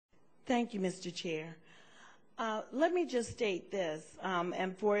Thank you, Mr. Chair. Let me just state this,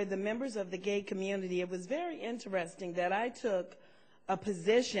 and for the members of the gay community, it was very interesting that I took a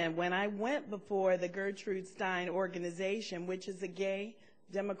position when I went before the Gertrude Stein organization, which is a gay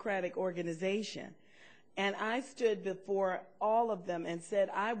democratic organization, and I stood before all of them and said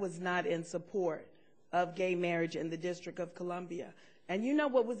I was not in support of gay marriage in the District of Columbia. And you know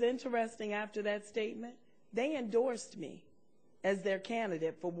what was interesting after that statement? They endorsed me as their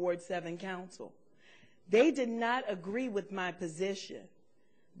candidate for Ward 7 Council. They did not agree with my position,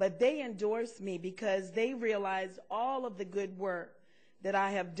 but they endorsed me because they realized all of the good work that I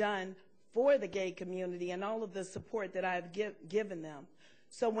have done for the gay community and all of the support that I've given them.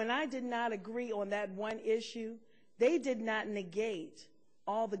 So when I did not agree on that one issue, they did not negate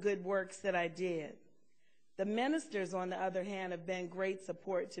all the good works that I did. The ministers, on the other hand, have been great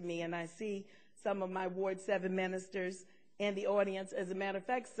support to me, and I see some of my Ward 7 ministers in the audience. As a matter of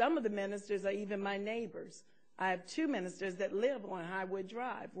fact, some of the ministers are even my neighbors. I have 2 ministers that live on Highwood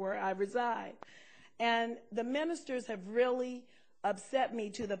Drive, where I reside. And the ministers have really upset me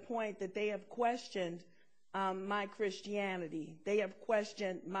to the point that they have questioned my Christianity. They have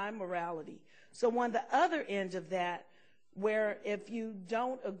questioned my morality. So on the other end of that, where if you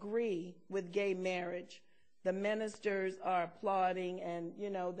don't agree with gay marriage, the ministers are applauding and,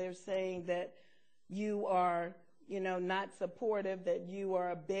 they're saying that you are, not supportive, that you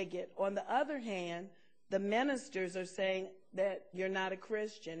are a bigot. On the other hand, the ministers are saying that you're not a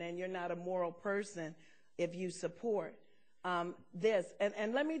Christian and you're not a moral person if you support this.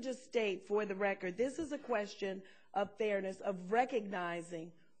 And let me just state for the record, this is a question of fairness, of recognizing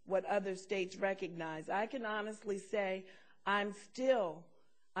what other states recognize. I can honestly say I'm still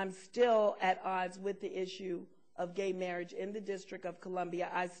at odds with the issue of gay marriage in the District of Columbia.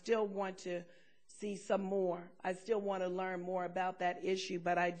 I still want to see some more. I still want to learn more about that issue,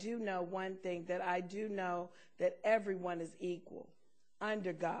 but I do know one thing, that I do know that everyone is equal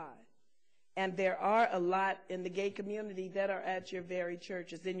under God. And there are a lot in the gay community that are at your very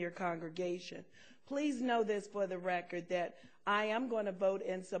churches, in your congregation. Please know this for the record, that I am going to vote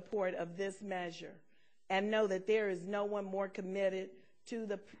in support of this measure, and know that there is no one more committed to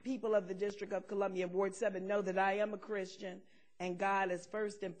the people of the District of Columbia. Ward 7, know that I am a Christian, and God is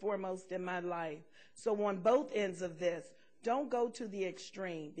first and foremost in my life. So on both ends of this, don't go to the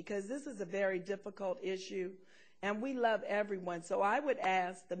extreme, because this is a very difficult issue, and we love everyone. So I would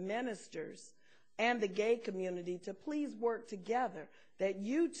ask the ministers and the gay community to please work together, that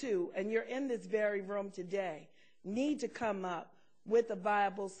you too, and you're in this very room today, need to come up with a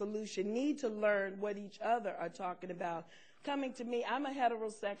viable solution, need to learn what each other are talking about. Coming to me, I'm a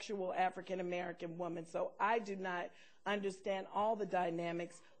heterosexual African-American woman, so I do not understand all the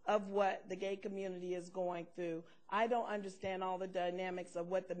dynamics of what the gay community is going through. I don't understand all the dynamics of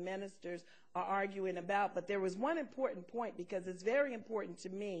what the ministers are arguing about, but there was one important point, because it's very important to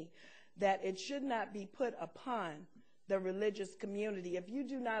me that it should not be put upon the religious community. If you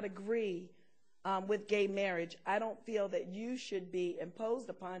do not agree with gay marriage, I don't feel that you should be imposed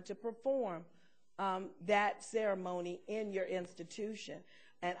upon to perform that ceremony in your institution.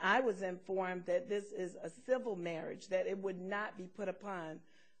 And I was informed that this is a civil marriage, that it would not be put upon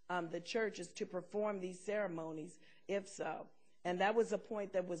the churches to perform these ceremonies, if so. And that was a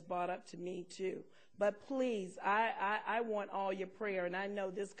point that was brought up to me too. But please, I want all your prayer, and I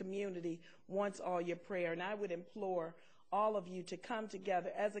know this community wants all your prayer, and I would implore all of you to come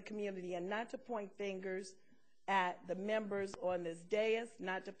together as a community and not to point fingers at the members on this dais,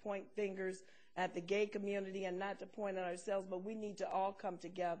 not to point fingers at the gay community, and not to point at ourselves, but we need to all come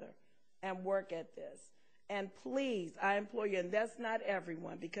together and work at this. And please, I implore you, and that's not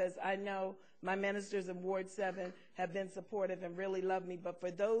everyone, because I know my ministers in Ward 7 have been supportive and really love me, but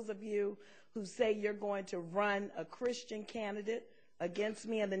for those of you who say you're going to run a Christian candidate against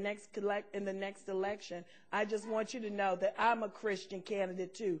me in the next election, I just want you to know that I'm a Christian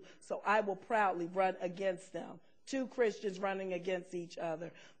candidate too, so I will proudly run against them. 2 Christians running against each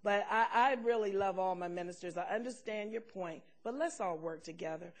other. But I really love all my ministers. I understand your point, but let's all work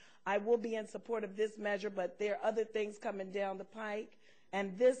together. I will be in support of this measure, but there are other things coming down the pike,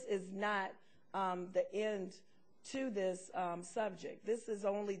 and this is not the end to this subject. This is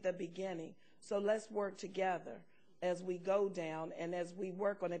only the beginning. So let's work together as we go down and as we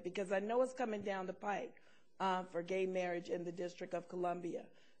work on it, because I know it's coming down the pike for gay marriage in the District of Columbia.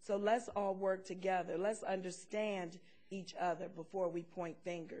 So let's all work together. Let's understand each other before we point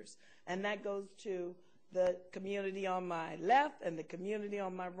fingers. And that goes to the community on my left and the community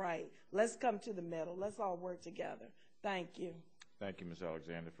on my right. Let's come to the middle. Let's all work together. Thank you. Thank you, Ms.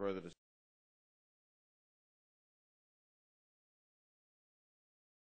 Alexander. Further